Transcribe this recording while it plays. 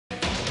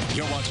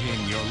You're watching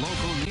your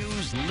local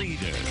news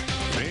leader.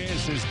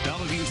 This is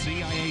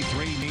WCIA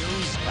 3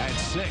 News at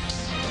 6.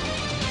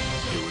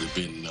 It would have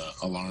been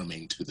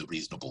alarming to the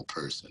reasonable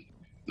person.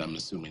 And I'm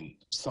assuming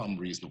some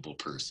reasonable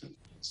person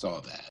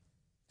saw that.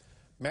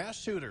 Mass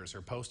shooters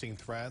are posting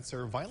threats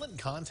or violent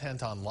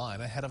content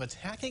online ahead of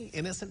attacking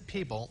innocent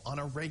people on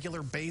a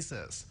regular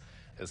basis.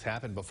 This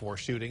happened before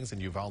shootings in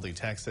Uvalde,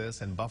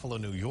 Texas and Buffalo,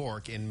 New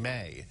York in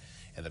May.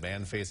 And the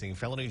man facing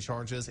felony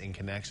charges in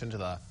connection to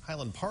the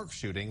Highland Park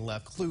shooting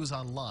left clues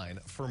online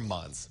for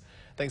months.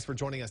 Thanks for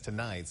joining us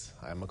tonight.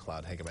 I'm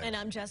McLeod Hageman. And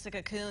I'm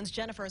Jessica Coons.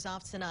 Jennifer's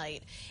off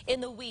tonight. In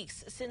the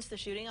weeks since the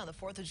shooting on the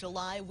 4th of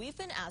July, we've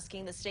been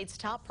asking the state's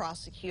top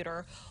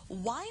prosecutor,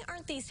 why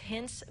aren't these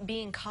hints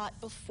being caught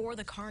before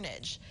the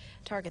carnage?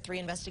 Target 3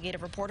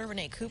 investigative reporter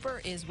Renee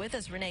Cooper is with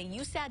us. Renee,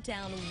 you sat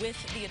down with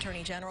the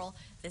Attorney General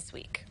this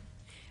week.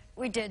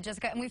 We did,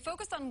 Jessica, and we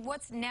focused on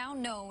what's now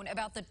known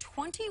about the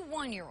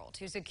 21-year-old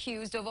who's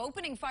accused of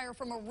opening fire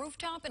from a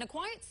rooftop in a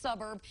quiet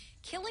suburb,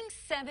 killing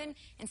 7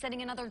 and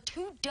sending another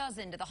 24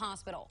 to the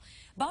hospital.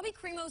 Bobby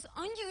Cremo's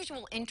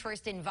unusual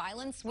interest in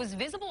violence was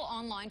visible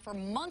online for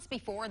months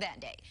before that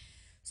day.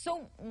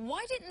 So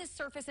why didn't this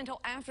surface until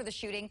after the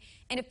shooting?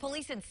 And if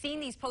police had seen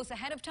these posts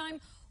ahead of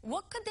time,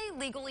 what could they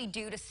legally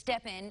do to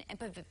step in and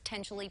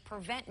potentially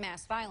prevent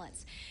mass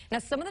violence? Now,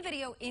 some of the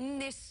video in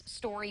this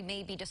story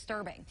may be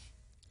disturbing.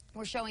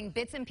 We're showing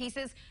bits and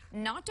pieces,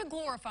 not to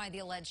glorify the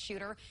alleged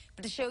shooter,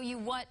 but to show you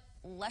what,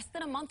 less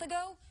than a month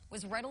ago,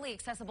 was readily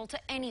accessible to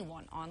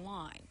anyone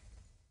online.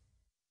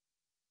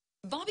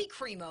 Bobby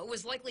Cremo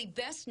was likely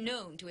best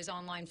known to his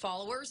online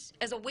followers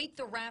as Awake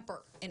the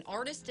Rapper, an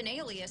artist and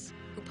alias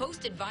who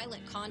posted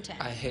violent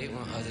content. I hate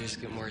when others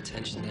get more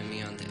attention than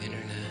me on the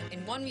internet.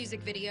 In one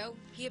music video,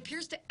 he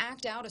appears to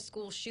act out a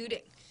school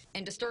shooting,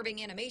 and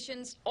disturbing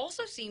animations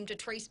also seem to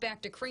trace back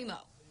to Cremo.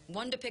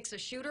 One depicts a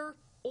shooter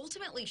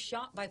ultimately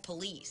shot by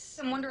police.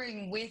 I'm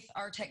wondering, with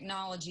our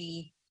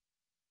technology,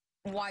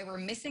 why we're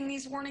missing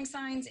these warning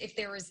signs, if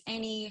there is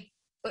any,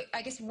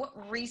 I guess,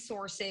 what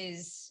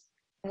resources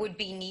would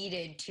be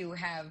needed to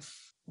have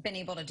been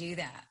able to do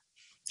that?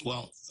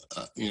 Well,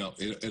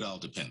 it all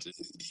depends.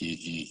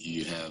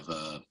 You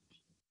have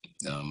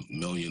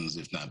millions,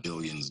 if not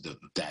billions, of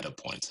data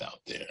points out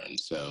there. And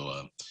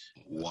so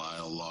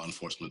while law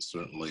enforcement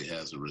certainly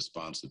has a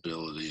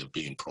responsibility of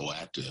being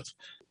proactive,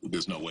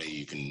 there's no way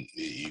you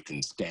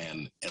can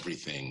scan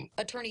everything.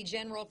 Attorney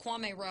General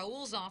Kwame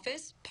Raoul's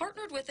office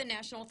partnered with the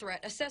National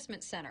Threat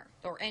Assessment Center,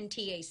 or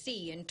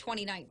NTAC, in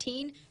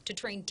 2019 to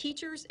train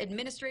teachers,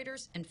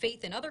 administrators, and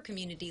faith and other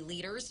community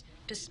leaders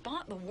to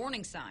spot the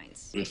warning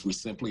signs. If we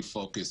simply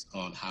focus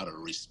on how to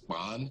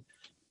respond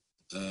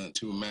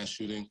to a mass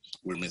shooting,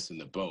 we're missing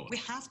the boat. We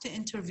have to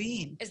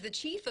intervene. As the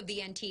chief of the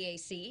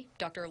NTAC,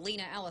 Dr.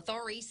 Lena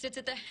Alathari sits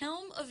at the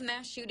helm of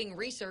mass shooting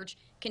research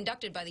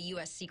conducted by the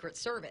U.S. Secret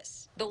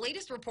Service. The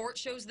latest report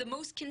shows the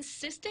most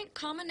consistent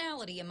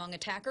commonality among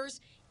attackers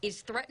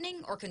is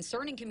threatening or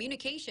concerning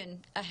communication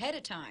ahead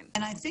of time.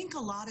 And I think a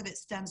lot of it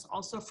stems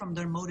also from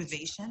their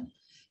motivation.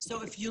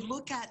 So if you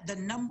look at the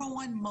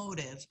 #1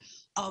 motive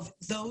of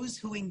those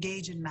who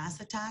engage in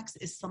mass attacks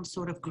is some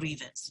sort of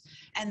grievance.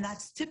 And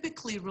that's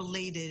typically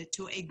related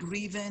to a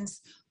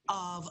grievance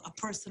of a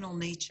personal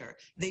nature.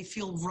 They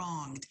feel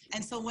wronged.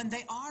 And so when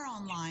they are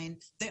online,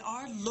 they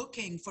are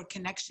looking for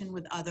connection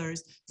with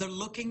others. They're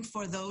looking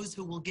for those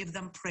who will give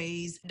them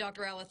praise.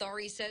 Dr.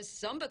 Alathari says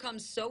some become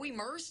so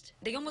immersed,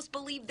 they almost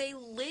believe they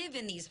live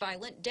in these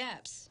violent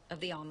depths of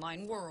the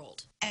online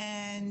world.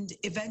 And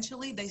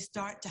eventually they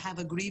start to have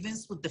a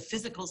grievance with the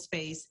physical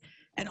space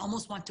and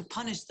almost want to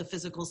punish the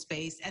physical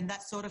space. And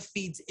that sort of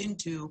feeds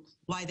into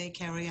why they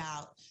carry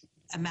out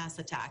a mass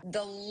attack.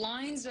 The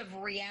lines of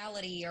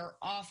reality are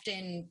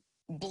often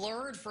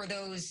blurred for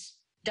those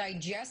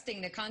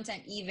digesting the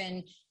content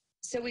even.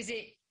 So is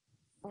it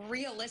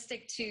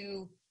realistic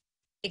to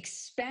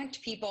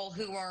expect people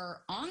who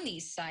are on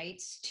these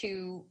sites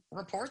to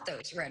report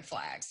those red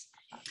flags?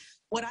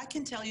 What I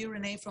can tell you,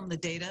 Renee, from the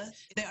data,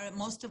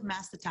 most of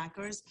mass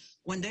attackers,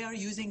 when they are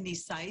using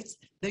these sites,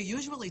 they're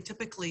usually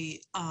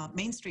typically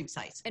mainstream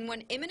sites. And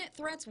when imminent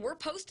threats were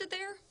posted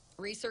there,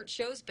 research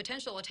shows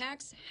potential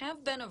attacks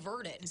have been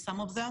averted. Some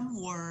of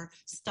them were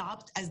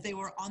stopped as they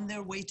were on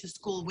their way to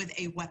school with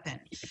a weapon.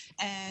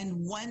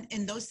 And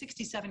in those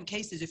 67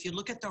 cases, if you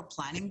look at their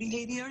planning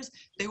behaviors,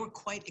 they were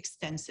quite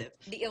extensive.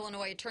 The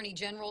Illinois Attorney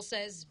General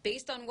says,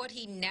 based on what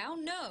he now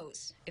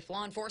knows, if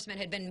law enforcement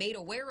had been made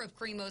aware of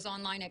Cremo's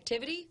online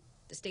activity,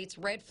 the state's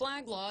red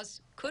flag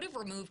laws could have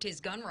removed his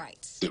gun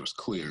rights. There was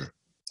clear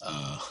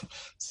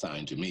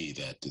sign to me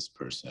that this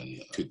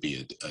person could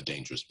be a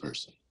dangerous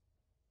person.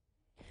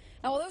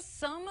 Now, although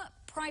some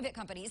private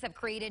companies have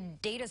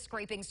created data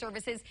scraping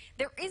services,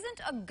 there isn't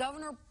a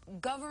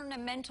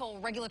governmental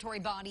regulatory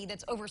body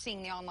that's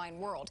overseeing the online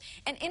world.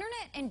 And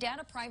internet and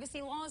data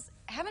privacy laws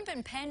haven't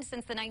been penned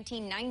since the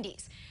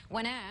 1990s.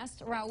 When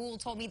asked, Raul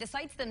told me the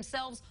sites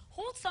themselves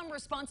hold some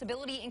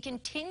responsibility in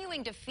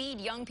continuing to feed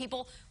young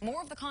people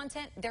more of the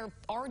content they're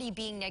already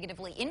being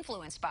negatively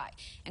influenced by.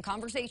 And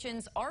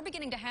conversations are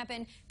beginning to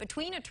happen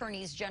between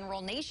attorneys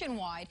general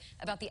nationwide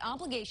about the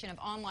obligation of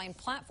online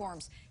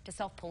platforms to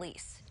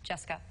self-police.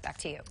 Jessica, back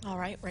to you. All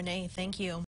right, Renee, thank you.